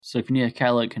So if you need a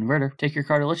catalytic converter, take your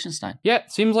car to Liechtenstein. Yeah,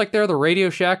 it seems like they're the Radio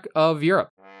Shack of Europe.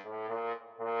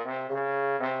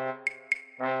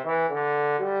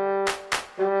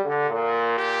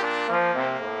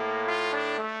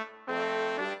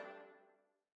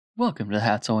 Welcome to the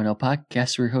Hats All We Know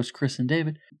podcast. We're your hosts, Chris and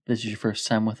David. If this is your first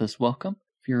time with us, welcome.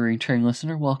 If you're a returning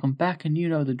listener, welcome back, and you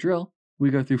know the drill.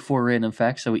 We go through 4 random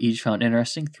facts that we each found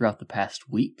interesting throughout the past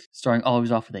week, starting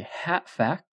always off with a hat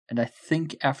fact. And I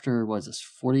think after,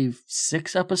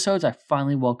 46 episodes, I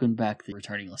finally welcomed back the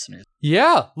returning listeners.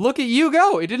 Yeah, look at you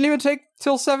go. It didn't even take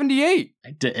till 78.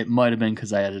 It might have been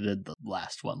because I edited the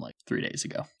last one 3 days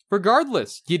ago.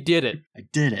 Regardless, you did it. I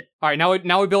did it. All right,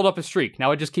 now we build up a streak. Now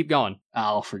we just keep going.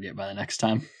 I'll forget by the next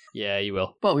time. Yeah, you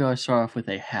will. But we always start off with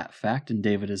a hat fact, and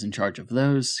David is in charge of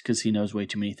those because he knows way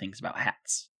too many things about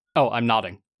hats. Oh, I'm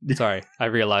nodding. Sorry, I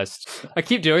realized. I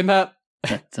keep doing that.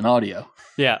 It's an audio.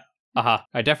 Yeah.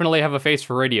 I definitely have a face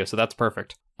for radio, so that's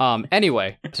perfect.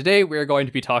 Anyway, today we're going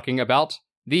to be talking about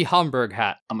the Homburg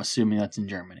hat. I'm assuming that's in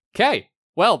Germany. Okay.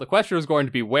 Well, the question was going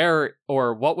to be where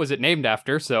or what was it named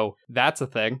after, so that's a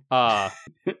thing.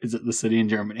 Is it the city in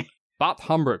Germany? Bad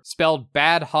Homburg, spelled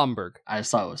Bad Homburg. I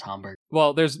just thought it was Hamburg.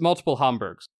 Well, there's multiple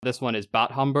Homburgs. This one is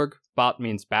Bad Homburg. Bad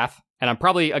means bath. And I'm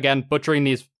probably, again, butchering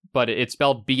these, but it's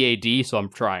spelled B-A-D, so I'm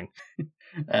trying.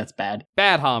 That's bad.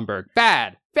 Bad Homburg.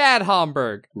 Bad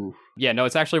Homburg. Oof. Yeah, no,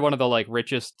 it's actually one of the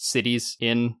richest cities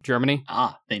in Germany.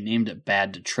 They named it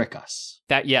bad to trick us.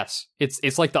 That, yes.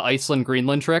 It's like the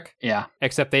Iceland-Greenland trick. Yeah.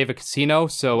 Except they have a casino,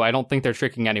 so I don't think they're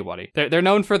tricking anybody. They're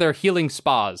known for their healing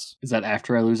spas. Is that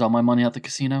after I lose all my money at the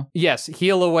casino? Yes,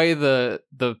 heal away the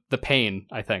pain,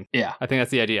 I think. Yeah. I think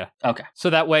that's the idea. Okay. So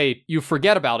that way you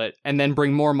forget about it and then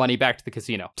bring more money back to the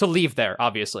casino. To leave there,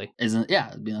 obviously. That's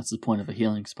the point of a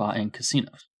healing spa and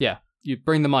casinos. Yeah. You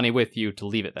bring the money with you to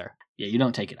leave it there. Yeah, you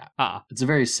don't take it out. It's a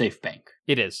very safe bank.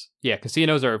 It is. Yeah,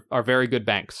 casinos are very good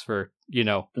banks for,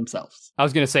 themselves. I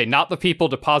was going to say, not the people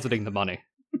depositing the money.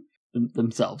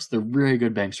 Themselves. They're really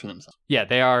good banks for themselves. Yeah,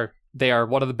 they are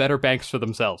one of the better banks for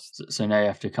themselves. So now you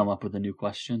have to come up with a new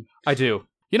question? I do.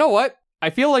 You know what? I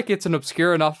feel like it's an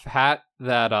obscure enough hat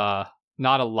that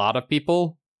not a lot of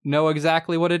people know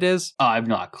exactly what it is. I have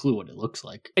no clue what it looks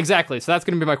like. Exactly. So that's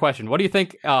going to be my question. What do you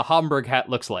think a Homburg hat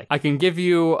looks like? I can give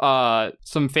you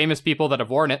some famous people that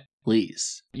have worn it.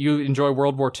 Please. You enjoy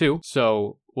World War II,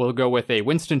 so we'll go with a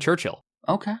Winston Churchill.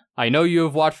 Okay. I know you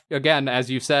have watched, again, as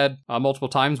you said multiple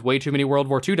times, way too many World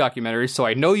War II documentaries, so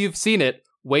I know you've seen it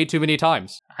way too many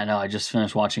times. I know. I just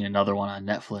finished watching another one on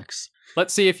Netflix.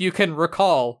 Let's see if you can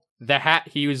recall the hat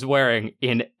he was wearing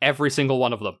in every single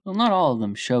one of them. Well, not all of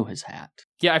them show his hat.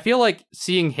 Yeah, I feel like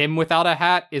seeing him without a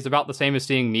hat is about the same as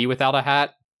seeing me without a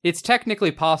hat. It's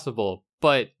technically possible,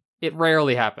 but it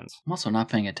rarely happens. I'm also not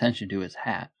paying attention to his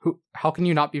hat. How can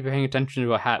you not be paying attention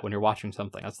to a hat when you're watching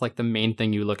something? That's the main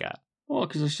thing you look at. Well,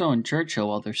 because they're showing Churchill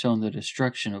while they're showing the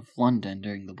destruction of London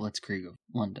during the Blitzkrieg of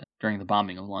London, during the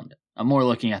bombing of London. I'm more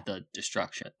looking at the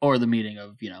destruction, or the meeting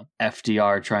of,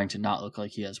 FDR trying to not look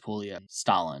like he has polio, and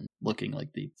Stalin looking like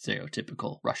the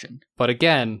stereotypical Russian. But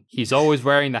again, he's always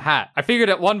wearing the hat. I figured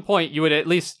at one point you would at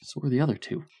least... So were the other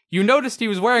two. You noticed he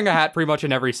was wearing a hat pretty much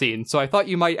in every scene, so I thought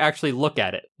you might actually look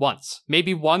at it once.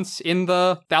 Maybe once in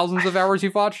the thousands of hours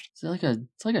you've watched? It's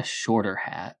like a shorter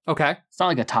hat. Okay. It's not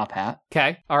like a top hat.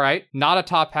 Okay, alright. Not a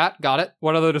top hat, got it.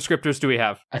 What other descriptors do we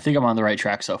have? I think I'm on the right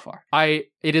track so far.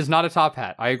 It is not a top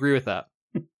hat. I agree with that.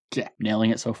 Yeah,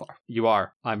 nailing it so far. You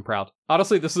are. I'm proud.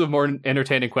 Honestly, this is a more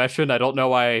entertaining question. I don't know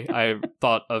why I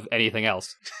thought of anything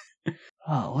else.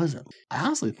 Oh, what is it? I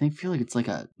honestly feel like it's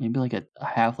maybe a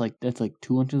half that's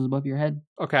 2 inches above your head.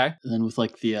 Okay. And then with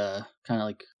the kind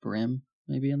of brim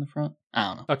maybe in the front. I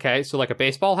don't know. Okay, so like a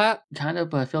baseball hat? Kind of,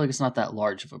 but I feel like it's not that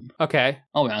large of him. Okay.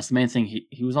 Oh, yeah, that's the main thing.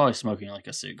 He was always smoking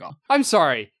a cigar. I'm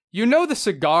sorry. You know the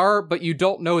cigar, but you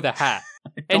don't know the hat.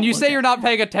 And you say you're not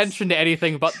paying attention to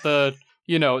anything but the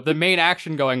main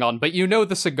action going on, but you know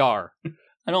the cigar.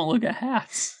 I don't look at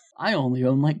hats. I only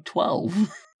own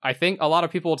 12. I think a lot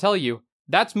of people will tell you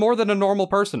that's more than a normal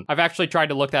person. I've actually tried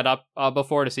to look that up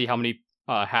before to see how many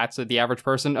hats that the average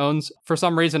person owns. For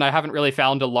some reason, I haven't really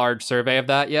found a large survey of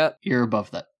that yet. You're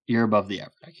above that. You're above the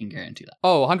average. I can guarantee that.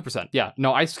 Oh, 100%. Yeah.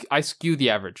 No, I skew the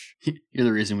average. You're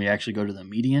the reason we actually go to the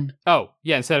median? Oh,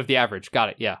 yeah, instead of the average. Got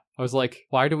it, yeah. I was like,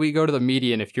 why do we go to the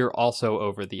median if you're also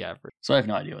over the average? So I have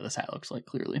no idea what this hat looks like,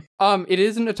 clearly. It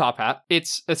isn't a top hat.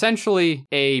 It's essentially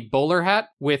a bowler hat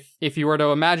with, if you were to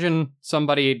imagine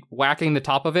somebody whacking the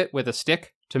top of it with a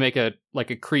stick to make a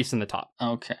crease in the top.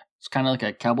 Okay. It's kind of like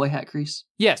a cowboy hat crease.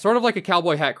 Yeah, sort of like a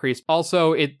cowboy hat crease.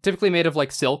 Also, it's typically made of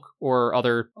like silk or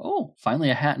other Oh, finally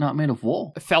a hat not made of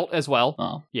wool. felt as well.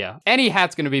 Oh, Yeah. Any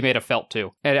hat's going to be made of felt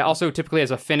too. And it also typically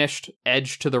has a finished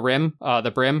edge to the rim,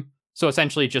 the brim. So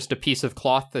essentially just a piece of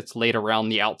cloth that's laid around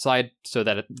the outside so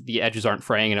that the edges aren't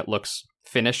fraying and it looks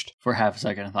finished. for half a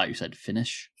second I thought you said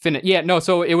finish. Yeah, no,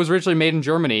 so it was originally made in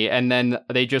Germany and then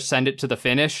they just send it to the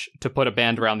finish to put a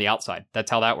band around the outside.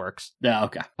 That's how that works. Yeah,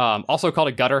 okay. Also called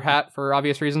a gutter hat for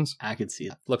obvious reasons. I could see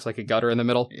that. Looks like a gutter in the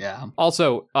middle. Yeah.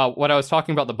 Also, what I was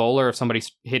talking about the bowler of somebody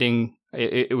hitting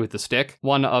it with the stick,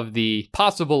 one of the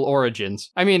possible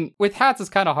origins. I mean, with hats, it's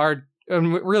kind of hard.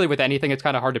 And really, with anything, it's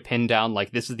kind of hard to pin down,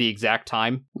 like, this is the exact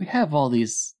time. We have all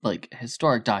these, like,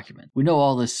 historic documents. We know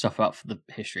all this stuff about the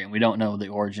history, and we don't know the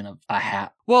origin of a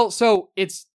hat. Well, so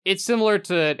it's similar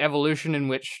to evolution in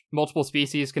which multiple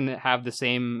species can have the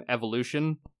same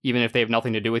evolution, even if they have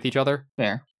nothing to do with each other.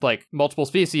 Fair. Like, multiple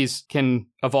species can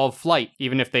evolve flight,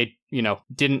 even if they,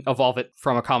 didn't evolve it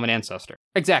from a common ancestor.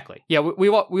 Exactly. Yeah, we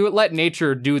would let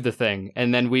nature do the thing,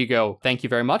 and then we go, thank you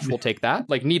very much, we'll take that.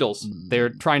 Like needles. They're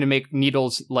trying to make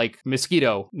needles like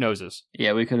mosquito noses.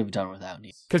 Yeah, we could have done without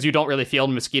needles. Because you don't really feel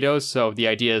mosquitoes, so the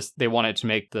idea is they wanted to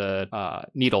make the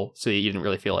needle so you didn't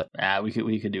really feel it.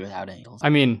 We could do without needles. I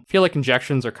mean, I feel like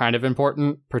injections are kind of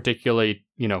important, particularly,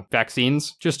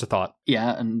 vaccines. Just a thought.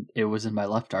 Yeah, and it was in my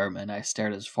left arm, and I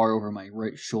stared as far over my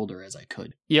right shoulder as I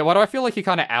could. Yeah, why do I feel like you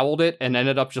kind of owled it and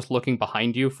ended up just looking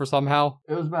behind you for somehow?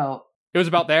 It was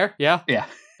about there? Yeah? Yeah.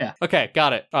 Okay,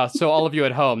 got it. So all of you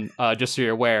at home, just so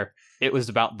you're aware, it was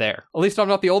about there. At least I'm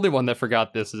not the only one that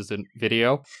forgot this is a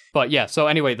video. But yeah, so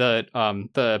anyway,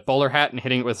 the bowler hat and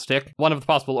hitting it with a stick. One of the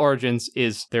possible origins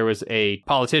is there was a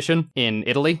politician in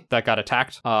Italy that got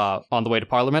attacked on the way to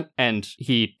Parliament, and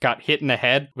he got hit in the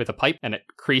head with a pipe, and it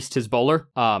creased his bowler.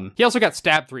 He also got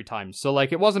stabbed 3 times, so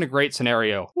like it wasn't a great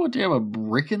scenario. What, do you have a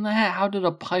brick in the hat? How did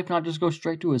a pipe not just go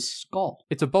straight to his skull?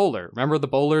 It's a bowler. Remember the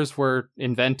bowlers were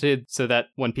invented so that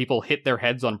when people hit their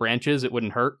heads on branches, it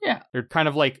wouldn't hurt? Yeah. They're kind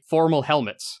of like formal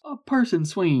helmets. A person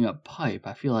swinging a pipe,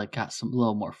 I feel like got some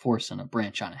little more force than a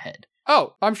branch on a head.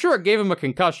 Oh, I'm sure it gave him a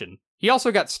concussion. He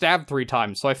also got stabbed 3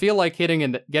 times, so I feel like getting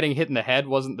hit in the head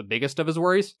wasn't the biggest of his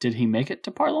worries. Did he make it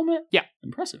to Parliament? Yeah.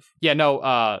 Impressive. Yeah,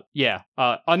 no, yeah.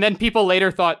 And then people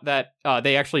later thought that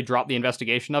they actually dropped the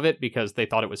investigation of it because they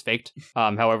thought it was faked.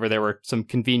 However, there were some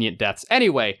convenient deaths.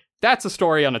 Anyway, that's a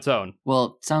story on its own.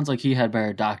 Well, it sounds like he had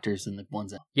better doctors than the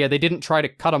ones that... Yeah, they didn't try to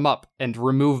cut him up and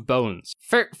remove bones.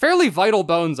 Fairly vital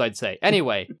bones, I'd say.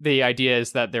 Anyway, the idea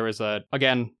is that there was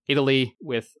again, Italy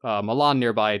with Milan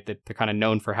nearby, they're kind of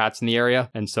known for hats in the area.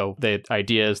 And so the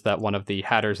idea is that one of the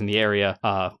hatters in the area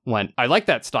went, I like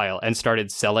that style, and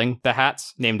started selling the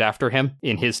hats named after him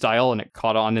in his style, and it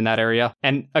caught on in that area.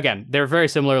 And again, they're very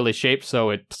similarly shaped,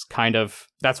 so it's kind of...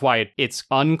 That's why it's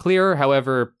unclear.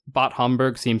 However, Bad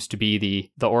Homburg seems to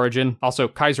be the origin. Also,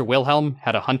 Kaiser Wilhelm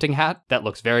had a hunting hat that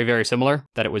looks very, very similar,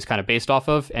 that it was kind of based off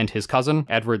of, and his cousin,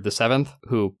 Edward VII,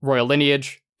 who, royal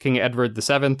lineage, King Edward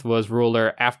VII was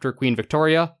ruler after Queen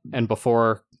Victoria and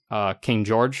before King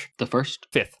George. The first?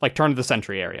 5th, like turn of the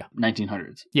century area.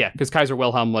 1900s. Yeah, because Kaiser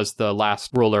Wilhelm was the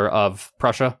last ruler of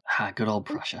Prussia. Good old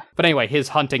Prussia. But anyway, his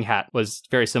hunting hat was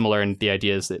very similar, and the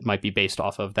idea is it might be based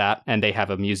off of that, and they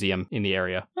have a museum in the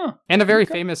area. Huh. And a very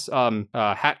famous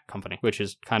hat company, which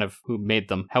is kind of who made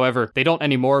them. However, they don't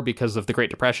anymore because of the Great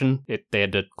Depression. They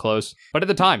had to close. But at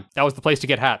the time, that was the place to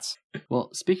get hats. Well,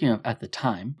 speaking of at the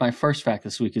time, my first fact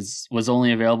this week was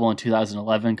only available in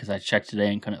 2011 because I checked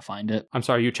today and couldn't find it. I'm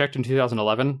sorry, you checked in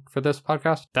 2011 for this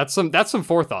podcast? That's some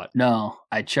forethought. No,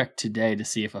 I checked today to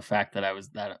see if a fact that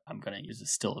I'm going to use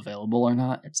is still available or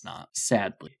not. It's not.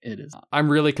 Sadly, it is not.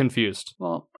 I'm really confused.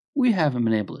 Well, we haven't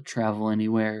been able to travel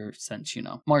anywhere since,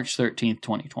 March 13th,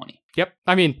 2020. Yep.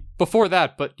 I mean, before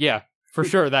that, but yeah. For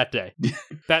sure, that day.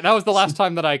 That was the last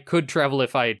time that I could travel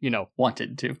if I,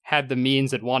 wanted to. Had the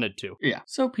means and wanted to. Yeah.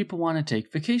 So people want to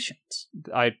take vacations.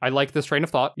 I like this train of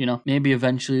thought. Maybe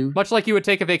eventually. Much like you would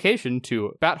take a vacation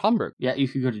to Bad Homburg. Yeah, you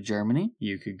could go to Germany.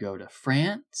 You could go to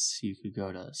France. You could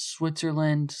go to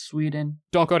Switzerland, Sweden.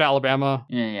 Don't go to Alabama.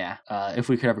 Yeah. If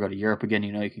we could ever go to Europe again,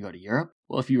 you can go to Europe.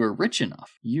 Well, if you were rich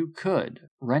enough, you could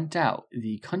rent out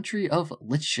the country of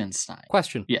Liechtenstein.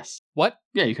 Question. Yes. What?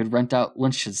 Yeah, you could rent out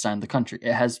Liechtenstein, the country.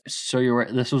 It has,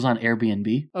 this was on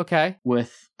Airbnb. Okay.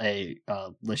 With a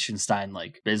Liechtenstein,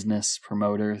 business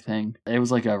promoter thing. It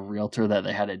was like a realtor that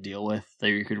they had to deal with that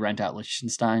you could rent out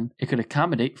Liechtenstein. It could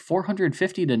accommodate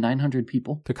 450 to 900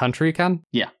 people. The country can?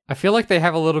 Yeah. I feel like they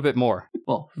have a little bit more.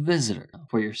 Well, visitor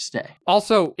for your stay.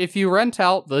 Also, if you rent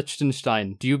out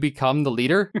Liechtenstein, do you become the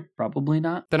leader? Probably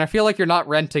not. Then I feel like you're not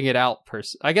renting it out.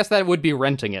 I guess that would be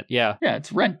renting it, yeah. Yeah,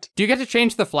 it's rent. Do you get to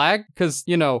change the flag? Because,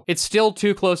 it's still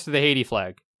too close to the Haiti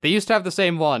flag. They used to have the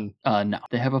same one. No.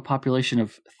 They have a population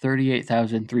of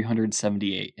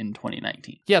 38,378 in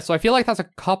 2019. Yeah, so I feel like that's a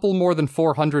couple more than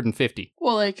 450.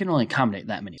 Well, they can only accommodate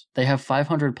that many. They have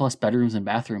 500 plus bedrooms and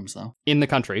bathrooms, though. In the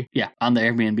country. Yeah, on the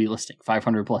Airbnb listing,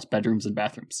 500 plus bedrooms and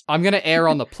bathrooms. I'm going to err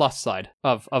on the plus side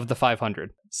of the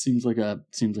 500. Seems like a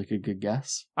good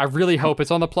guess. I really hope it's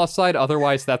on the plus side,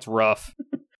 otherwise that's rough.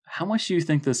 How much do you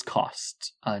think this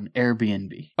costs an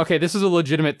Airbnb? Okay, this is a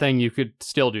legitimate thing you could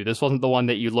still do. This wasn't the one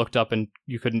that you looked up and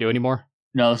you couldn't do anymore?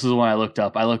 No, this is the one I looked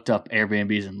up. I looked up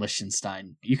Airbnbs in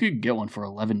Liechtenstein. You could get one for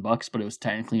 $11, but it was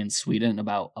technically in Sweden,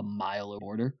 about a mile of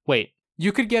border. Wait,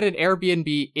 you could get an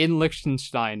Airbnb in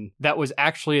Liechtenstein that was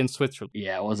actually in Switzerland?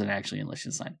 Yeah, it wasn't actually in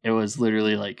Liechtenstein. It was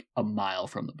literally like a mile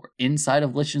from the border. Inside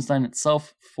of Liechtenstein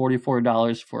itself,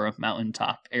 $44 for a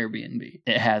mountaintop Airbnb.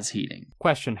 It has heating.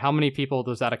 Question, how many people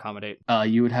does that accommodate?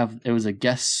 You would have, it was a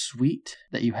guest suite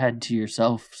that you had to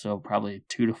yourself, so probably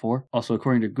 2 to 4. Also,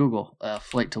 according to Google, a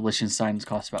flight to Liechtenstein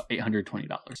costs about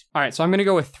 $820. All right, so I'm going to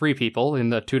go with 3 people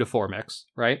in the 2 to 4 mix,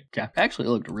 right? Okay. Actually,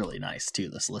 it looked really nice too,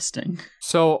 this listing.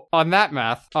 So on that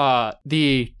math,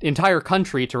 the entire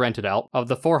country to rent it out of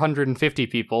the 450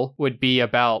 people would be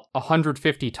about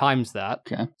 150 times that.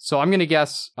 Okay. So I'm going to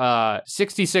guess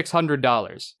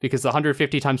 $6,600 because the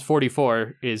 150 times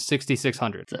 44 is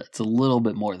 $6,600. It's a little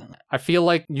bit more than that. I feel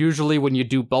like usually when you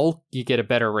do bulk, you get a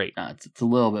better rate. It's a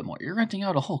little bit more. You're renting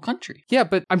out a whole country. Yeah,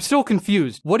 but I'm still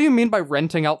confused. What do you mean by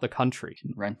renting out the country? You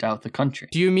can rent out the country.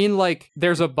 Do you mean like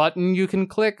there's a button you can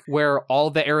click where all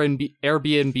the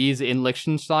Airbnbs in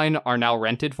Liechtenstein are now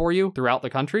rented for you throughout the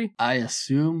country? I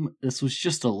assume this was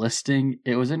just a listing.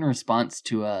 It was in response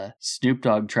to Snoop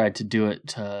Dogg tried to do it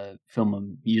to film a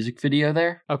music video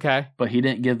there. Okay. But he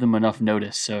didn't give them enough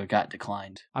notice, so it got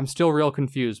declined. I'm still real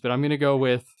confused, but I'm going to go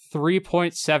with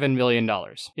 $3.7 million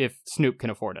if Snoop can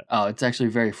afford it. Oh, it's actually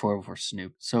very affordable for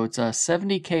Snoop. So it's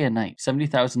 $70K a night,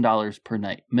 $70,000 per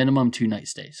night, minimum 2-night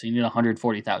stay. So you need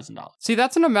 $140,000. See,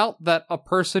 that's an amount that a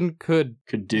person could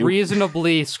do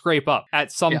reasonably scrape up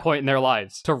at some point in their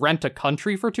lives to rent a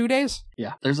country for 2 days.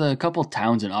 Yeah, there's a couple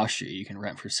towns in Austria you can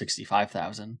rent for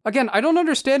 $65,000. Again, I don't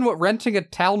understand what renting a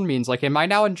town means. Like, am I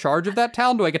now in charge of that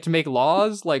town? Do I get to make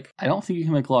laws? Like, I don't think you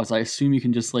can make laws. I assume you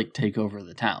can just take over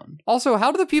the town. Also,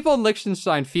 how do the people in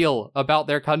Liechtenstein feel about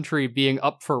their country being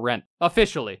up for rent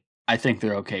officially? I think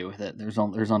they're okay with it. There's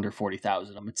under 40,000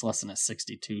 of them. It's less than a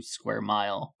 62 square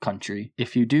mile country.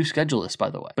 If you do schedule this, by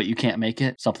the way, but you can't make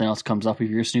it, something else comes up. If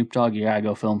you're Snoop Dogg, you gotta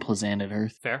go film Planet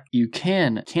Earth. Fair. You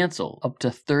can cancel up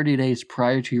to 30 days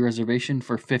prior to your reservation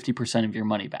for 50% of your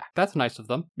money back. That's nice of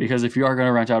them. Because if you are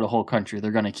gonna rent out a whole country,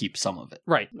 they're gonna keep some of it.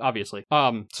 Right, obviously.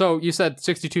 So you said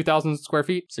 62,000 square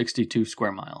feet? 62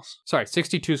 square miles. Sorry,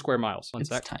 62 square miles. It's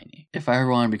tiny. If I ever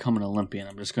want to become an Olympian,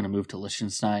 I'm just gonna move to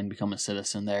Liechtenstein, become a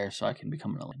citizen there, so I can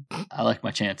become an Olympian. I like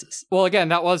my chances. Well, again,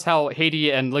 that was how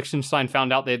Haiti and Liechtenstein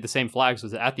found out they had the same flags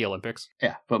was at the Olympics.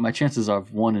 Yeah, but my chances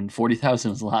of 1 in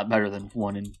 40,000 is a lot better than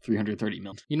 1 in 330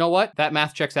 million. You know what? That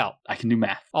math checks out. I can do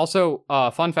math. Also,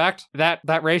 fun fact,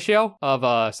 that ratio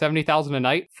of 70,000 a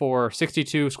night for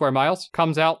 62 square miles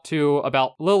comes out to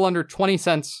about a little under 20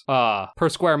 cents per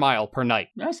square mile per night.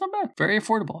 That's not bad. Very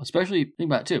affordable. Especially, think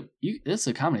about it too. This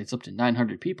accommodates up to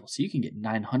 900 people, so you can get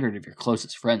 900 of your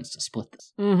closest friends to split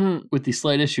this. Mm-hmm. With the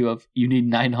slight issue of you need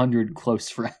 900 close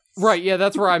friends. Right, yeah,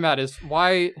 that's where I'm at, is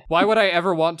why would I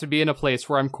ever want to be in a place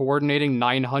where I'm coordinating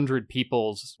 900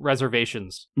 people's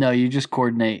reservations? No, you just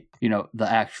coordinate, the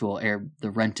actual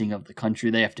the renting of the country.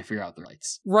 They have to figure out the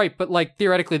rights. Right, but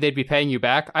theoretically they'd be paying you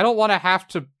back. I don't want to have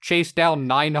to chase down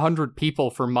 900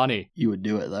 people for money. You would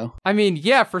do it, though. I mean,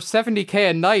 yeah, for $70K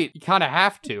a night, you kind of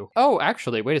have to. Oh,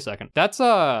 actually, wait a second. That's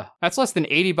less than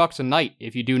 $80 a night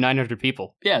if you do 900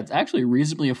 people. Yeah, it's actually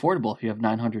reasonably affordable if you have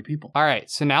 900 people. All right,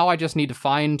 so now I just need to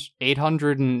find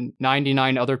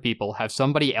 899 other people, have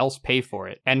somebody else pay for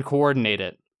it, and coordinate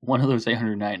it. One of those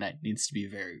 899 needs to be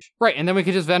very... Right, and then we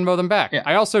could just Venmo them back. Yeah.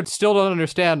 I also still don't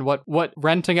understand what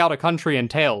renting out a country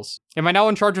entails. Am I now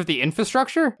in charge of the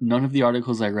infrastructure? None of the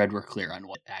articles I read were clear on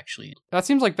what actually... That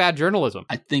seems like bad journalism.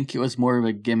 I think it was more of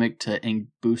a gimmick to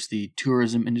boost the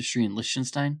tourism industry in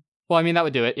Liechtenstein. Well, I mean, that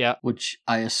would do it, yeah. which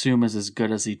I assume is as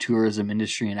good as the tourism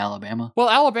industry in Alabama. Well,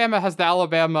 Alabama has the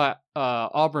Alabama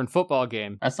Auburn football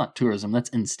game. That's not tourism, that's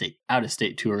in-state,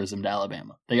 out-of-state tourism to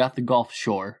Alabama. They got the Gulf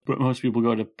Shore, but most people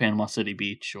go to Panama City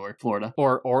Beach or Florida.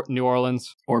 Or New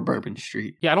Orleans. Or Bourbon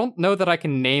Street. Yeah, I don't know that I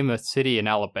can name a city in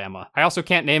Alabama. I also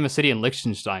can't name a city in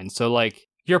Liechtenstein, so, like,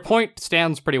 your point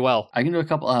stands pretty well. I can do a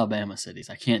couple Alabama cities.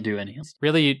 I can't do any else.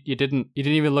 Really, you didn't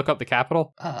even look up the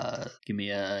capital? Give me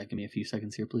a few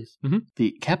seconds here, please. Mm-hmm.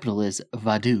 The capital is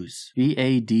Vaduz.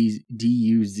 Vaduz.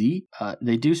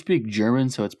 They do speak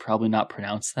German, so it's probably not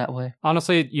pronounced that way.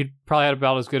 Honestly, you probably had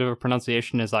about as good of a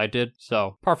pronunciation as I did,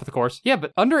 so par for the course. Yeah,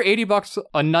 but under $80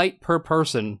 a night per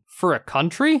person for a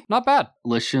country? Not bad.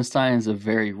 Liechtenstein is a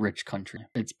very rich country.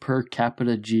 Its per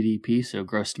capita GDP, so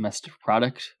gross domestic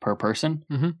product per person,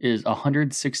 is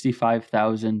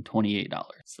 $165,028.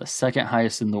 It's the second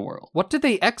highest in the world. What did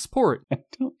they export? I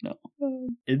don't know.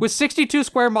 With 62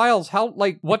 square miles,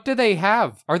 what do they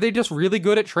have? Are they just really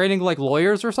good at training like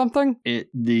lawyers or something?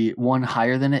 The one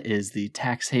higher than it is the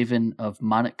tax haven of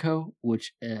Monaco,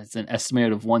 which is an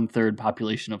estimated of 1/3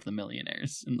 population of the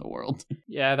millionaires in the world.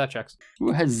 Yeah, that checks.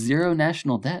 Who has zero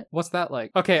national debt? What's that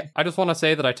like? Okay, I just want to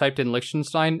say that I typed in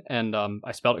Liechtenstein and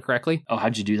I spelled it correctly. Oh,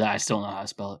 how'd you do that? I still don't know how to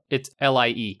spell it. It's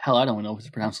L-I-E. Hell, I don't know if it's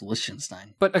pronounced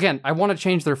Liechtenstein. But again, I want to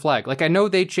change their flag. Like, I know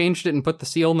they changed it and put the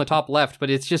seal in the top left, but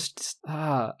it's just...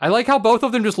 I like how both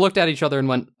of them just looked at each other and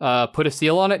went, put a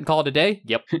seal on it and call it a day?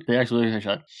 Yep. They actually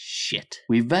like, shit.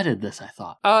 We vetted this, I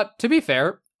thought. To be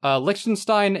fair,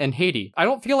 Liechtenstein and Haiti, I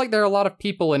don't feel like there are a lot of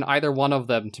people in either one of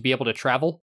them to be able to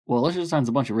travel. Well, Liechtenstein's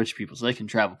a bunch of rich people, so they can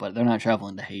travel, but they're not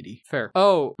traveling to Haiti. Fair.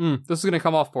 Oh, this is going to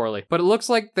come off poorly. But it looks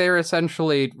like they're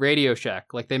essentially Radio Shack.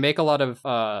 Like, they make a lot of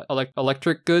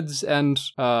electric goods and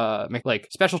make, like,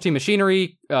 specialty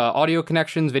machinery, audio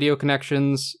connections, video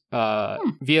connections,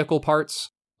 vehicle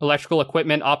parts, electrical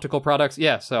equipment, optical products.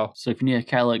 Yeah, so... So if you need a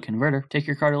catalytic converter, take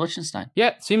your car to Liechtenstein. Yeah,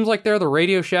 it seems like they're the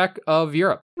Radio Shack of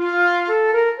Europe.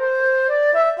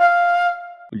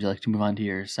 Would you like to move on to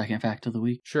your second fact of the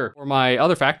week? Sure. For my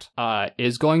other fact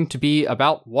is going to be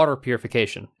about water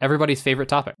purification. Everybody's favorite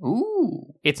topic.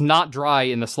 Ooh. It's not dry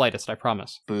in the slightest, I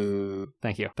promise. Boo.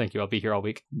 Thank you. I'll be here all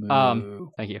week.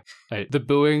 Boo. Thank you. The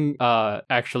booing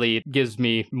actually gives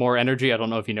me more energy. I don't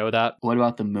know if you know that. What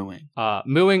about the mooing?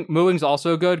 Mooing's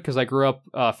also good because I grew up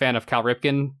a fan of Cal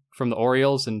Ripken from the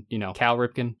Orioles and, Cal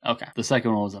Ripken. Okay. The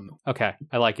second one was a moo. Okay.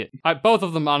 I like it. Both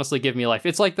of them honestly give me life.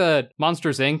 It's like the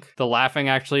Monsters, Inc. The laughing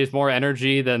actually is more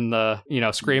energy than the,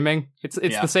 screaming. It's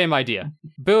the same idea.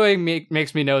 Booing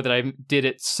makes me know that I did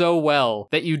it so well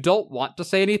that you don't want to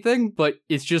say anything, but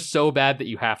it's just so bad that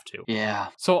you have to. Yeah.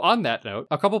 So on that note,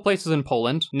 a couple places in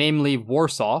Poland, namely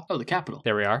Warsaw. Oh, the capital.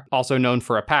 There we are. Also known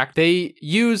for a pact. They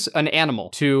use an animal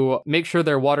to make sure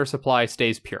their water supply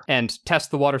stays pure and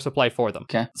test the water supply for them.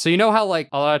 Okay. So you know how, like,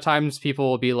 a lot of times people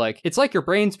will be like, it's like your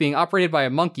brain's being operated by a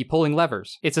monkey pulling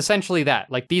levers. It's essentially that.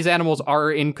 Like, these animals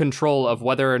are in control of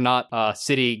whether or not a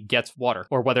city gets water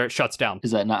or whether it shuts down.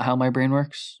 Is that not how my brain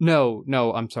works? No,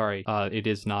 I'm sorry. It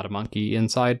is not a monkey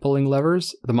inside pulling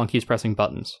levers. The monkey's pressing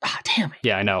buttons. Ah, damn it.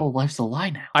 Yeah, I know. Oh, life's a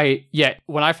lie now.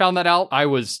 When I found that out, I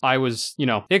was,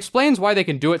 it explains why they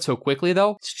can do it so quickly,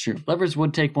 though. It's true. Levers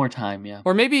would take more time, yeah.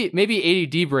 Or maybe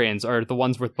ADD brains are the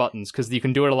ones with buttons because you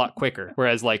can do it a lot quicker.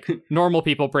 Whereas, like, normal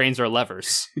people brains are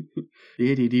levers.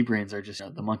 The ADD brains are just,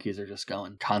 the monkeys are just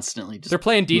going constantly. They're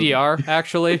playing DDR,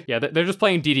 actually. Yeah, they're just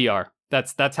playing DDR.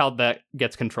 That's how that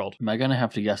gets controlled. Am I gonna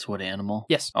have to guess what animal?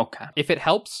 Yes. Okay. If it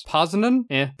helps, Poznan,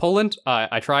 Poland,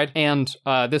 I tried. And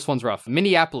this one's rough.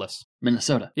 Minneapolis.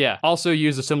 Minnesota. Yeah. Also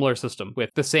use a similar system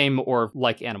with the same or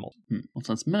like animals. Well,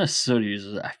 since Minnesota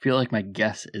uses it, I feel like my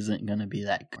guess isn't gonna be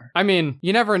that good. I mean,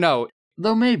 you never know.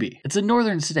 Though maybe. It's a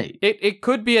northern state. It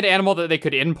could be an animal that they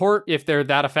could import if they're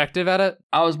that effective at it.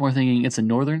 I was more thinking it's a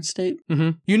northern state.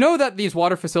 Mm-hmm. You know that these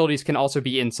water facilities can also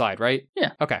be inside, right?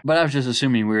 Yeah. Okay. But I was just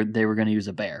assuming they were going to use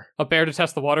a bear. A bear to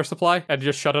test the water supply and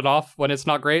just shut it off when it's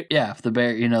not great? Yeah, if the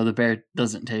bear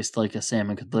doesn't taste like a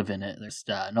salmon could live in it. There's,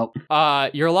 nope.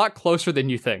 You're a lot closer than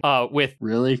you think.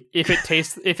 Really? If it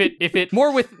tastes,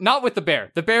 not with the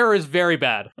bear. The bear is very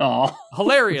bad. Oh.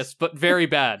 Hilarious, but very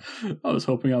bad. I was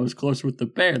hoping I was closer with the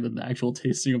bear than the actual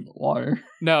tasting of the water.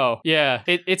 No, yeah.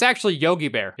 It's actually Yogi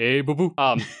Bear. Hey, boo-boo.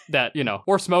 That,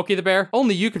 or Smokey the Bear.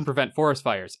 Only you can prevent forest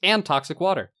fires and toxic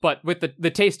water. But with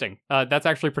the tasting, that's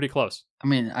actually pretty close. I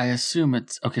mean, I assume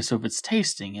it's okay. So if it's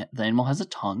tasting it, the animal has a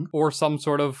tongue. Or some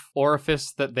sort of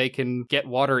orifice that they can get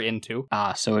water into.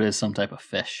 Ah, so it is some type of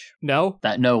fish. No?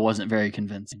 That no wasn't very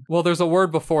convincing. Well, there's a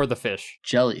word before the fish.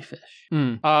 Jellyfish.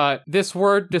 This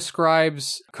word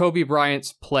describes Kobe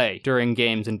Bryant's play during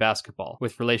games in basketball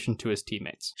with relation to his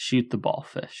teammates. Shoot the ball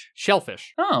fish.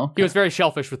 Shellfish. Oh, okay. He was very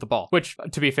shellfish with the ball, which,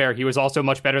 to be fair, he was also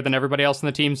much better than everybody else on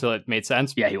the team, so it made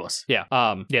sense. Yeah, he was. Yeah.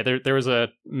 There was a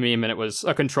meme, and it was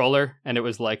a controller, and it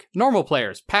was like, normal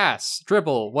players, pass,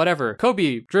 dribble, whatever.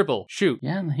 Kobe, dribble, shoot.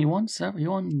 Yeah, and he won several. He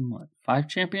won, what, 5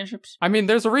 championships? I mean,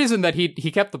 there's a reason that he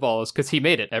kept the ball is because he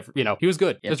made it. He was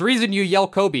good. Yep. There's a reason you yell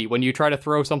Kobe when you try to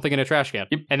throw something in a trash can.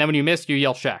 Yep. And then when you miss, you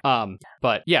yell Shaq.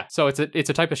 But yeah, so it's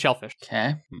a type of shellfish.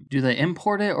 Okay. Do they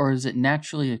import it, or is it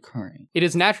naturally occurring? It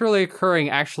is naturally occurring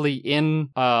actually in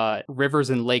rivers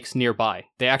and lakes nearby.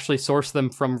 They actually source them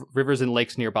from rivers and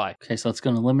lakes nearby. Okay, so it's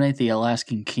going to eliminate the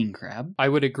Alaskan king crab, I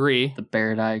would agree. the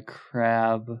barred-eye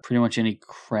crab, pretty much any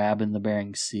crab in the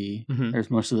Bering Sea. Mhm.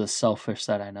 There's most of the shellfish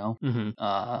that I know.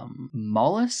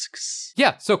 Mollusks?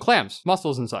 Yeah, so clams,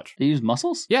 mussels and such. They use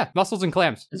mussels? Yeah, mussels and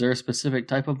clams. Is there a specific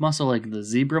type of mussel, like the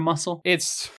zebra mussel?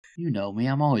 It's You know me,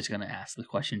 I'm always going to ask the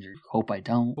questions. You hope I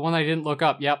don't. the one I didn't look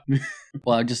up. Yep.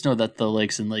 Well, I just know that the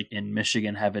lakes in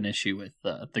Michigan have an issue with,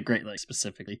 the Great Lakes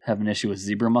specifically, have an issue with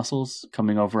zebra mussels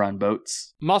coming over on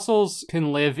boats. Mussels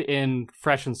can live in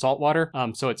fresh and saltwater.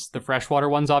 So it's the freshwater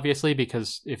ones, obviously,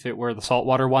 because if it were the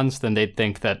saltwater ones, then they'd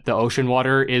think that the ocean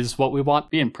water is what we want.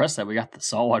 Be impressed that we got the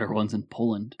saltwater ones in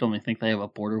Poland. Don't even think they have a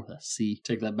border with a sea.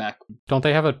 Take that back. Don't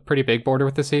they have a pretty big border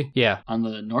with the sea? Yeah. On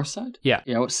the north side? Yeah.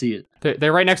 Yeah, what sea?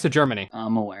 They're right next to Germany.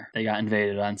 I'm aware. They got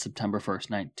invaded on September 1st,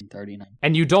 1939.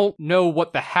 And you don't know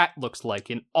what the hat looks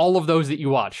like in all of those that you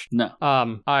watched. No.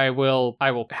 I will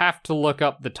have to look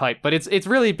up the type, but it's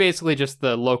really basically just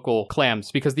the local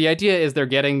clams, because the idea is they're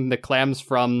getting the clams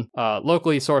from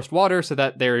locally sourced water so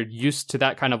that they're used to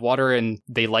that kind of water and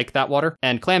they like that water.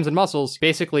 And clams and mussels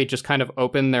basically just kind of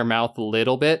open their mouth a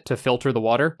little bit to filter the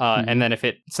water. And then if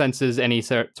it senses any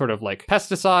sort of like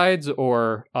pesticides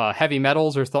or heavy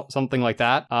metals or something like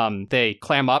that, they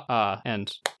clam up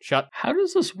and shut. How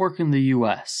does this work in the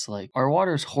U.S.? Like, our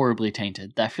water's horribly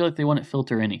tainted. I feel like they wouldn't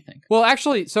filter anything. Well,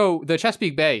 actually, so the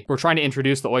Chesapeake Bay, we're trying to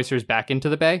introduce the oysters back into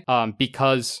the bay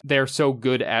because they're so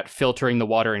good at filtering the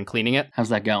water and cleaning it. How's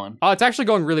that going? It's actually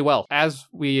going really well. As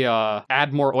we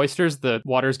add more oysters, the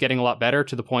water's getting a lot better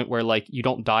to the point where, like, you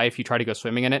don't die if you try to go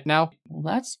swimming in it now.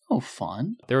 Well, that's no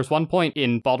fun. There was one point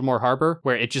in Baltimore Harbor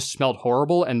where it just smelled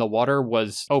horrible and the water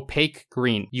was opaque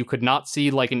green. You could not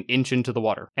see like an inch into the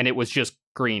water, and it was just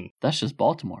green. That's just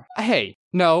Baltimore. Hey,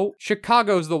 no,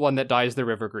 Chicago's the one that dyes the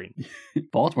river green.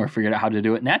 Baltimore figured out how to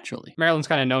do it naturally. Maryland's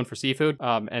kind of known for seafood,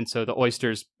 and so the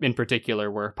oysters in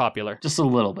particular were popular. Just a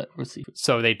little bit with seafood.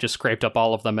 So they just scraped up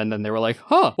all of them, and then they were like,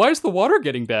 why is the water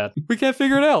getting bad? We can't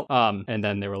figure it out. And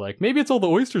then they were like, maybe it's all the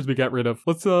oysters we got rid of.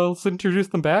 Let's introduce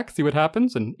them back, see what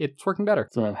happens, and it's working better.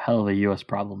 It's a hell of a U.S.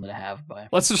 problem to have, but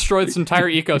Let's destroy this entire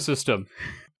ecosystem.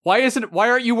 Why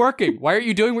aren't you working? Why aren't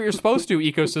you doing what you're supposed to,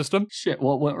 ecosystem? shit,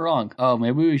 what went wrong? Oh,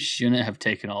 maybe we shouldn't have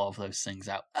taken all of those things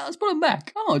out. Let's put them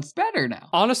back. Oh, it's better now.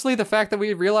 Honestly, the fact that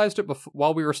we realized it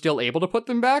while we were still able to put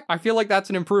them back, I feel like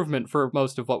that's an improvement for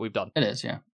most of what we've done. It is,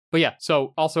 yeah. But yeah,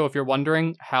 so also if you're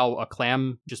wondering how a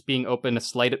clam just being open a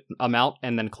slight amount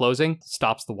and then closing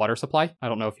stops the water supply, I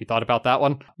don't know if you thought about that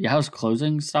one. Yeah, how's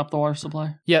closing stop the water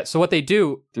supply? Yeah, so what they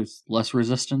do There's less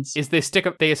resistance. is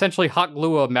they essentially hot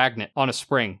glue a magnet on a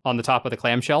spring on the top of the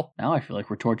clamshell. Now I feel like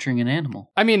we're torturing an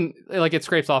animal. I mean, like it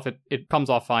scrapes off, it comes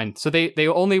off fine. So they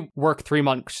only work 3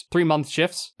 month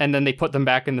shifts, and then they put them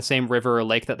back in the same river or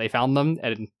lake that they found them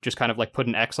and just kind of like put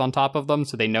an X on top of them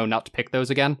so they know not to pick those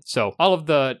again. So all of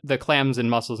the clams and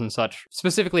mussels and such,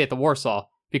 specifically at the Warsaw,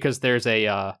 because there's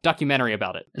a documentary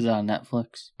about it. Is that on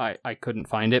Netflix? I couldn't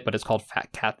find it, but it's called Fat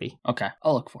Kathy. Okay,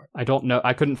 I'll look for it. I don't know.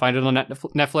 I couldn't find it on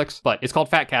Netflix, but it's called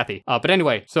Fat Kathy. But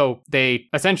anyway, so they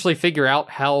essentially figure out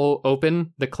how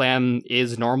open the clam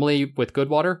is normally with good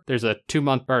water. There's a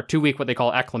 2 week what they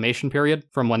call acclimation period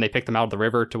from when they pick them out of the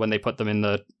river to when they put them in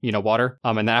the water.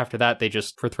 And then after that, they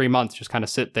just for 3 months just kind of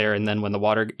sit there. And then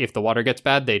if the water gets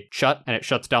bad, they shut, and it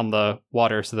shuts down the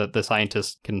water so that the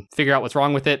scientists can figure out what's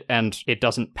wrong with it, and it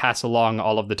doesn't pass along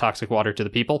all of the toxic water to the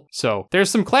people. So there's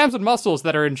some clams and mussels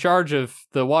that are in charge of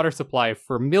the water supply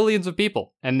for millions of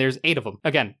people, and there's 8 of them.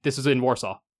 Again, this is in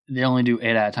Warsaw. they only do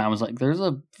 8 at a time. I was like, there's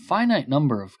a finite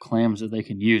number of clams that they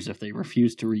can use if they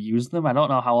refuse to reuse them. I don't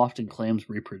know how often clams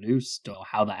reproduce, or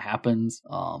how that happens.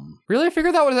 Really? I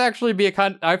figured that would actually be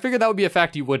I figured that would be a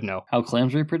fact you would know. How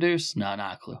clams reproduce? No,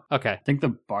 not a clue. Okay. I think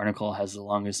the barnacle has the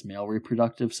longest male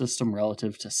reproductive system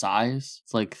relative to size.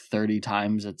 It's like 30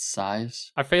 times its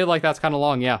size. I feel like that's kind of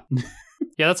long, yeah.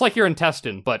 Yeah, that's like your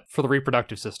intestine, but for the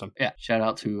reproductive system. Yeah, shout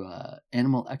out to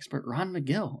animal expert Ron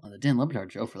McGill on the Dan Le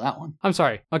Batard show for that one. I'm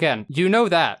sorry. Again, you know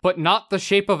that, but not the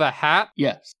shape of a hat.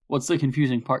 Yes. What's the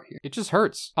confusing part here? It just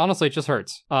hurts. Honestly, it just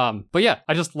hurts. But yeah,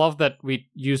 I just love that we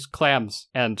use clams,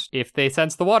 and if they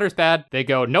sense the water's bad, they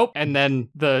go, nope, and then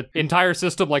the entire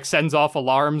system, like, sends off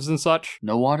alarms and such.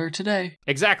 No water today.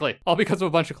 Exactly. All because of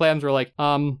a bunch of clams were like,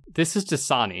 this is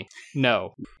Dasani.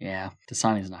 No. Yeah,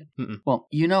 Dasani's not. Mm-mm. Well,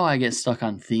 you know I get stuck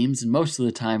on themes, and most of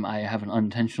the time I have an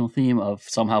unintentional theme of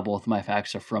somehow both of my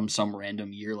facts are from some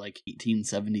random year, like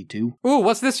 1872. Ooh,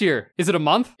 what's this year? Is it a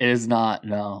month? It is not,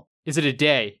 no. Is it a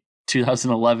day?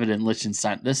 2011 in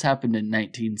Liechtenstein. This happened in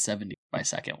 1970, my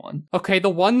second one. Okay, the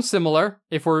one's similar,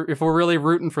 if we're really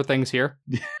rooting for things here.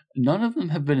 None of them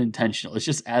have been intentional. It's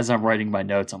just as I'm writing my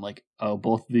notes, I'm like, oh,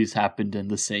 both of these happened in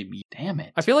the same year. Damn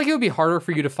it. I feel like it would be harder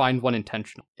for you to find one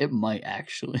intentional. It might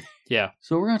actually. Yeah.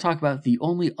 So we're going to talk about the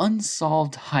only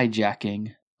unsolved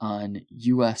hijacking on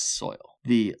U.S. soil.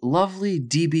 The lovely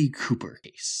D.B. Cooper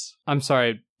case. I'm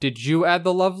sorry, did you add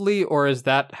the lovely, or is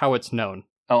that how it's known?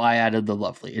 Oh, I added the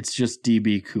lovely. It's just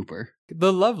D.B. Cooper.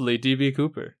 The lovely D.B.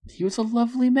 Cooper. He was a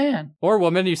lovely man. Or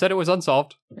woman, you said it was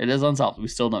unsolved. It is unsolved. We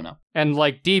still don't know. And,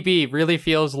 like, D.B. really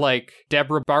feels like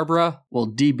Deborah Barbara. Well,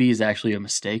 D.B. is actually a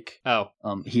mistake. Oh.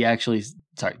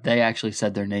 They actually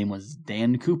said their name was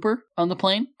Dan Cooper on the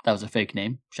plane. That was a fake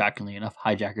name. Shockingly enough,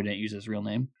 hijacker didn't use his real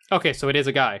name. Okay, so it is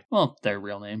a guy. Well, their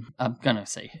real name. I'm gonna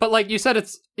say. But, like, you said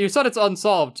it's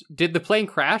unsolved. Did the plane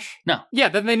crash? No. Yeah,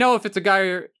 then they know if it's a guy,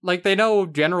 or, like, they know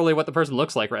generally what the person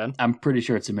looks like, Ren. I'm pretty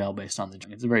sure it's a male based on the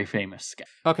drink. It's a very famous guy.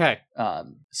 Okay.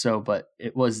 But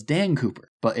it was Dan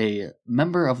Cooper. But a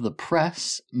member of the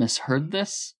press misheard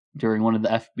this during one of the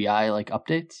FBI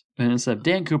updates. And instead of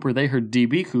Dan Cooper, they heard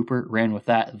DB Cooper, ran with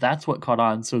that. That's what caught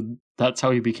on. So that's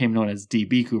how he became known as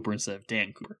DB Cooper instead of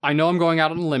Dan Cooper. I know I'm going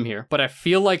out on a limb here, but I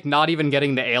feel like not even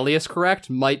getting the alias correct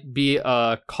might be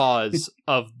a cause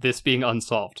of this being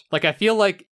unsolved. Like, I feel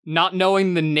like not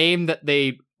knowing the name that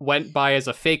they went by as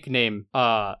a fake name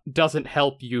doesn't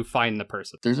help you find the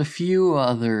person. There's a few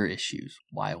other issues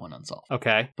why it went unsolved.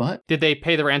 Okay. But did they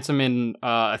pay the ransom in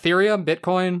Ethereum,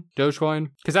 Bitcoin, Dogecoin?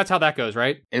 Because that's how that goes,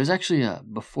 right? It was actually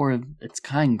before its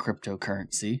kind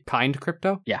cryptocurrency. Kind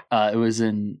crypto? Yeah. It was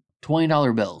in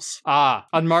 $20 bills. Ah,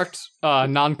 unmarked,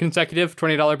 non-consecutive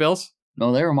 $20 bills?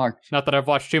 No, they were marked. Not that I've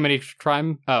watched too many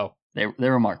crime. Oh. They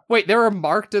were marked. Wait, they were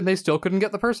marked and they still couldn't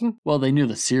get the person? Well, they knew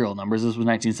the serial numbers. This was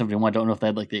 1971. I don't know if they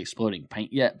had the exploding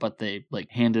paint yet, but they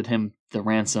handed him the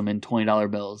ransom in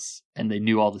 $20 bills, and they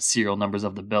knew all the serial numbers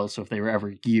of the bills, so if they were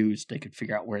ever used, they could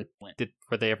figure out where it went.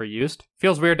 Were they ever used?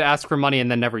 Feels weird to ask for money and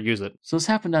then never use it. So this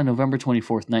happened on November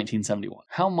 24th, 1971.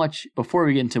 How much, before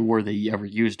we get into were they ever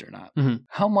used or not,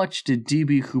 how much did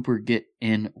D.B. Cooper get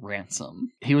in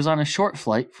ransom? He was on a short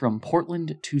flight from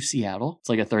Portland to Seattle. It's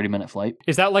like a 30-minute flight.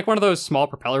 Is that like one of those small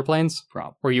propeller planes?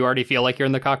 Probably. Where you already feel like you're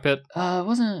in the cockpit?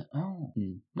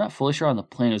 Not fully sure on the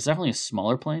plane. It was definitely a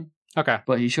smaller plane. Okay.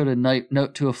 But he showed a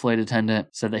note to a flight attendant,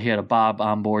 said that he had a bob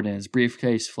on board in his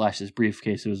briefcase, flashed his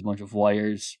briefcase, it was a bunch of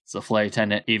wires. It's a flight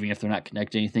attendant, even if they're not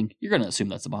connecting anything, you're going to assume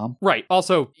that's a bomb. Right.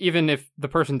 Also, even if the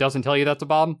person doesn't tell you that's a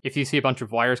bomb, if you see a bunch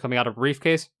of wires coming out of a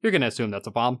briefcase, you're going to assume that's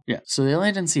a bomb. Yeah. So they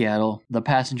land in Seattle, the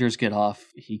passengers get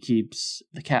off, he keeps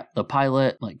the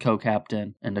pilot,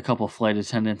 co-captain, and a couple flight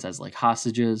attendants as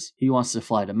hostages. He wants to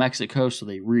fly to Mexico, so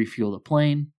they refuel the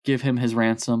plane, give him his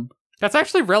ransom. That's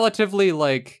actually relatively,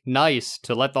 nice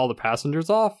to let all the passengers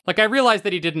off. I realized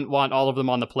that he didn't want all of them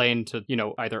on the plane to,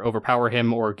 either overpower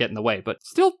him or get in the way, but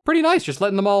still pretty nice just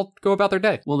letting them all go about their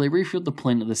day. Well, they refueled the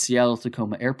plane at the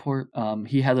Seattle-Tacoma airport.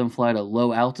 He had them fly at a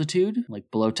low altitude,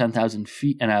 below 10,000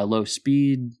 feet, and at a low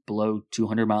speed, below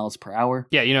 200 miles per hour.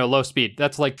 Yeah, low speed.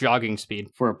 That's like jogging speed.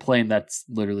 For a plane, that's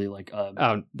literally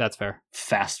oh, that's fair.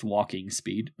 Fast walking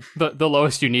speed. The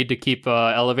lowest you need to keep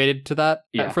elevated to that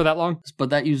for that long? But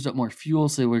that used up more fuel,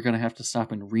 so we're going to have to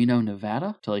stop in Reno,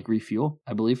 Nevada to refuel,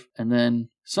 I believe. And then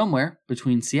somewhere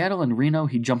between Seattle and Reno,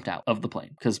 he jumped out of the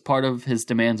plane because part of his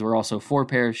demands were also 4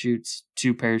 parachutes,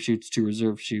 2 parachutes, 2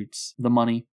 reserve chutes, the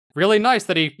money. Really nice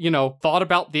that he, thought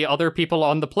about the other people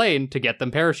on the plane to get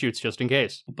them parachutes just in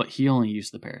case. But he only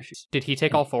used the parachutes. Did he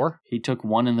take all 4? He took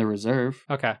one in the reserve.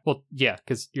 Okay. Well, yeah,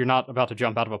 because you're not about to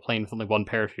jump out of a plane with only one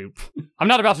parachute. I'm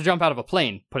not about to jump out of a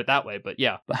plane, put it that way, but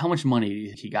yeah. But how much money do you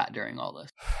think he got during all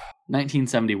this?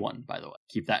 1971, by the way.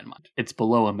 Keep that in mind. It's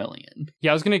below $1 million.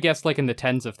 Yeah, I was going to guess like in the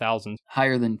tens of thousands.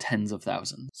 Higher than tens of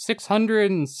thousands.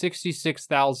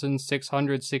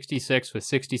 666,666 with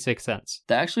 66 cents.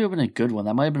 That actually would have been a good one.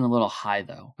 That might have been a little high,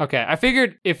 though. Okay, I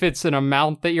figured if it's an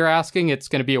amount that you're asking, it's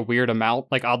going to be a weird amount,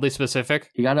 like oddly specific.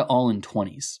 He got it all in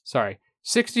 20s. Sorry.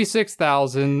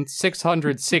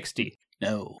 66,660.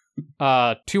 No.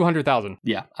 200,000.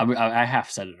 Yeah, I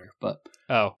half said it, but...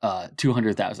 Oh.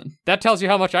 200,000. That tells you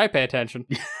how much I pay attention.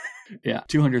 Yeah,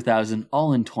 200,000,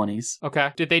 all in 20s.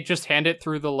 Okay. Did they just hand it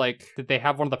through did they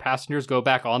have one of the passengers go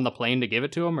back on the plane to give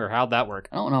it to him, or how'd that work?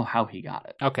 I don't know how he got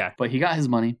it. Okay. But he got his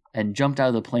money and jumped out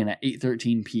of the plane at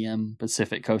 8:13 p.m.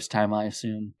 Pacific Coast time, I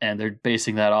assume. And they're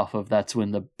basing that off of that's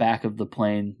when the back of the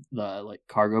plane, the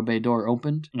cargo bay door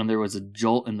opened, and there was a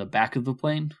jolt in the back of the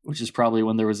plane, which is probably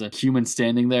when there was a human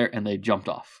standing there and they jumped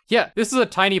off. Yeah, this is a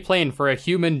tiny plane for a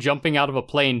human jumping out of a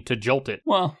plane to jolt it.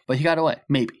 Well, but he got away.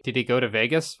 Maybe. Did he go to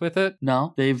Vegas with it?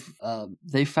 No, they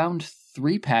found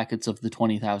 3 packets of the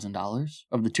 $20,000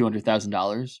 of the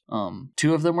 $200,000.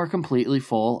 2 of them were completely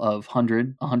full of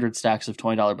 100 stacks of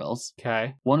 $20 bills.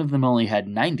 Okay. One of them only had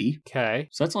 90. Okay.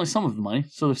 So that's only some of the money.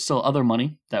 So there's still other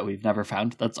money that we've never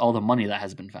found. That's all the money that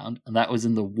has been found, and that was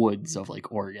in the woods of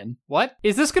Oregon. What?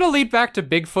 Is this going to lead back to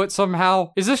Bigfoot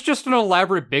somehow? Is this just an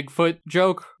elaborate Bigfoot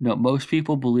joke? No, most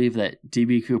people believe that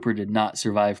D.B. Cooper did not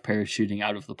survive parachuting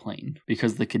out of the plane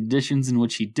because the conditions in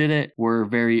which he did it were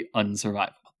very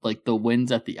unsurvivable. Like the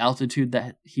winds at the altitude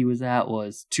that he was at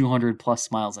was 200 plus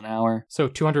miles an hour. So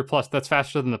 200 plus, that's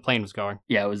faster than the plane was going.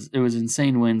 Yeah, it was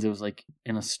insane winds. It was like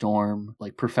in a storm.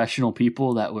 Like professional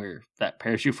people that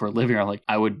parachute for a living are like,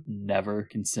 I would never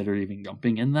consider even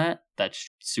jumping in that. That's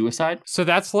suicide. So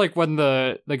that's like when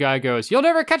the guy goes, "You'll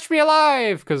never catch me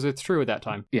alive," because it's true at that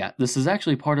time. Yeah, this is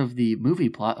actually part of the movie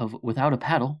plot of Without a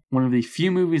Paddle, one of the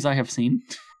few movies I have seen.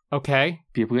 Okay.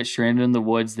 People get stranded in the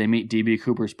woods. They meet D.B.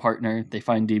 Cooper's partner. They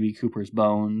find D.B. Cooper's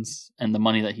bones and the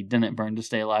money that he didn't burn to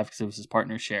stay alive because it was his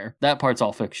partner's share. That part's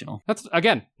all fictional. That's,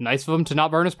 again, nice of him to not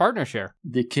burn his partner's share.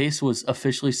 The case was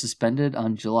officially suspended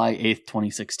on July 8th,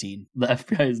 2016. The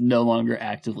FBI is no longer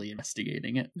actively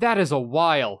investigating it. That is a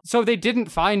while. So they didn't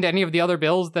find any of the other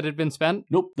bills that had been spent?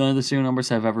 Nope. None of the serial numbers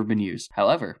have ever been used.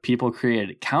 However, people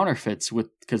created counterfeits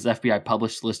because the FBI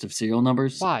published a list of serial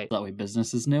numbers. Why? That way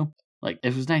businesses knew. Like,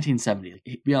 if it was 1970,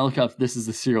 yeah, look up, this is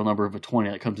the serial number of a 20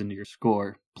 that comes into your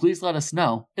score. Please let us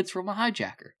know. It's from a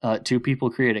hijacker. 2 people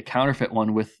created a counterfeit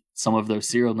one with some of those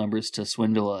serial numbers to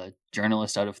swindle a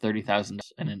journalist out of $30,000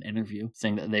 in an interview,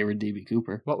 saying that they were D.B.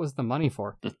 Cooper. What was the money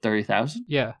for? The $30,000?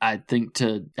 Yeah. I think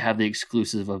to have the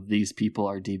exclusive of these people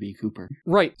are D.B. Cooper.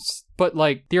 Right. But,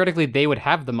 theoretically, they would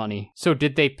have the money. So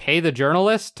did they pay the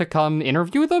journalist to come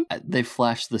interview them? They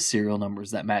flashed the serial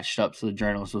numbers that matched up, so the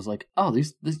journalist was like, oh,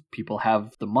 these people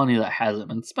have the money that hasn't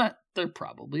been spent. They're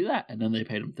probably that. And then they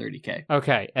paid him $30K.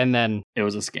 Okay, and then... It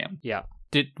was a scam. Yeah.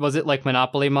 Was it like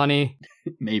Monopoly money?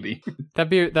 Maybe. That'd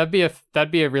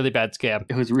be a really bad scam.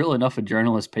 It was real enough a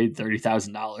journalist paid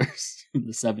 $30,000 in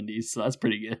the 70s, so that's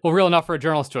pretty good. Well, real enough for a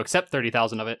journalist to accept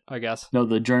 $30,000 of it, I guess. No,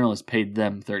 the journalist paid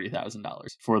them $30,000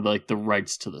 for the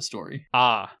rights to the story.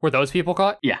 Ah, were those people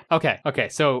caught? Yeah. Okay.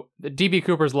 So D.B.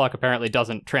 Cooper's luck apparently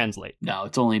doesn't translate. No,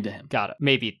 it's only to him. Got it.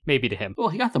 Maybe to him. Well,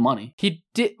 he got the money. He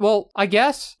did. Well, I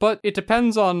guess, but it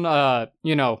depends on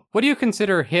what do you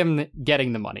consider him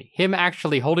getting the money? Him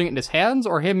actually holding it in his hands,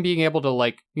 or him being able to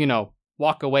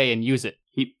walk away and use it?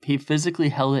 He physically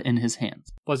held it in his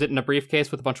hands. Was it in a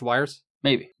briefcase with a bunch of wires?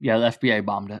 Maybe. Yeah, the FBI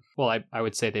bombed it. Well, I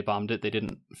would say they bombed it. They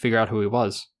didn't figure out who he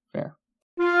was. Fair.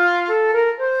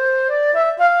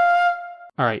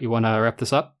 All right, you want to wrap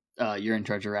this up? You're in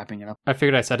charge of wrapping it up. I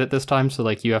figured I said it this time, so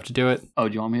you have to do it. Oh,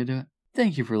 do you want me to do it?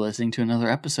 Thank you for listening to another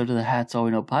episode of the Hats All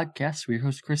We Know podcast. We're your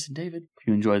hosts, Chris and David. If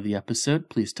you enjoyed the episode,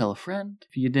 please tell a friend.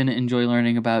 If you didn't enjoy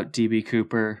learning about D.B.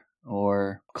 Cooper,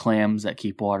 or clams that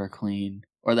keep water clean,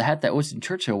 or the hat that Winston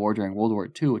Churchill wore during World War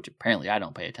II, which apparently I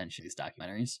don't pay attention to these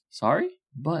documentaries. Sorry,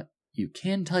 but you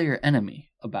can tell your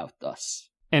enemy about us.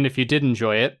 And if you did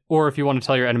enjoy it, or if you want to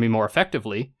tell your enemy more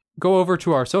effectively, go over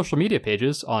to our social media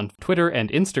pages on Twitter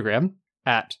and Instagram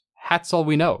at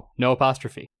HatsAllWeKnow, no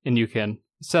apostrophe, and you can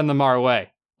send them our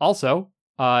way. Also,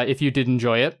 if you did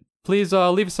enjoy it, please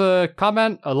leave us a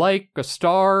comment, a like, a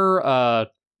star, a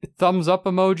thumbs up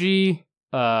emoji,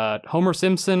 Homer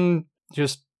Simpson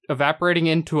just evaporating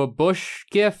into a bush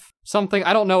gif, something.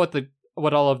 I don't know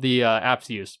what all of the apps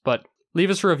use, but Leave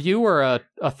us a review or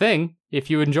a thing if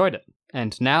you enjoyed it.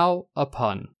 And now, a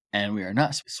pun. And we are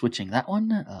not switching that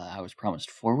one. I was promised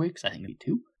 4 weeks. I think maybe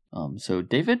 2. So,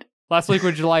 David? Last week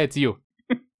was July, it's you.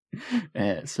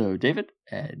 So, David,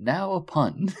 now a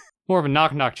pun. More of a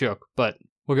knock-knock joke, but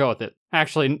we'll go with it.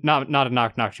 Actually, not a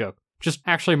knock-knock joke. Just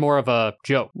actually more of a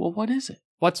joke. Well, what is it?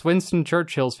 What's Winston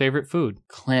Churchill's favorite food?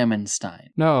 Clamenstein.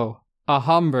 No, a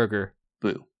hamburger.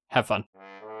 Boo. Have fun.